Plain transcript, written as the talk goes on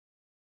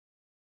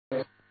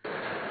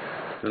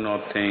Do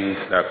not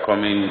think that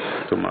coming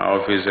to my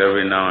office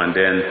every now and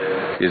then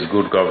is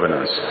good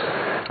governance.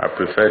 I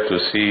prefer to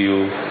see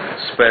you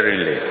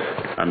sparingly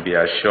and be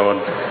assured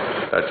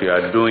that you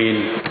are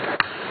doing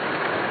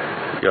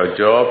your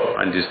job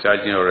and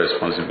discharging your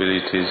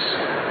responsibilities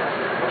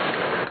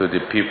to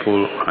the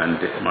people and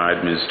my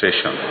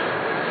administration.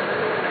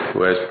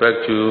 We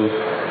expect you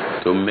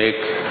to make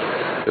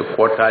a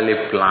quarterly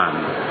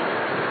plan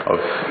of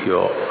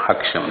your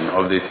action,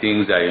 of the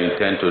things that you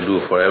intend to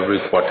do for every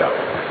quarter,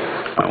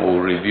 and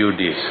we'll review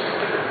this.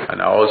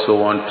 And I also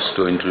want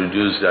to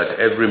introduce that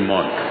every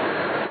month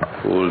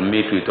we'll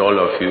meet with all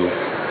of you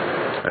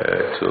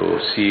to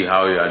see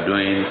how you are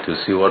doing, to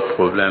see what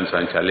problems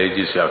and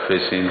challenges you are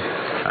facing,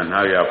 and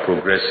how you are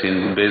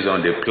progressing based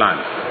on the plan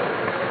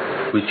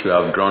which you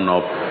have drawn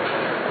up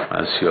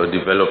as your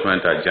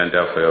development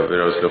agenda for your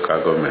various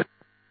local governments.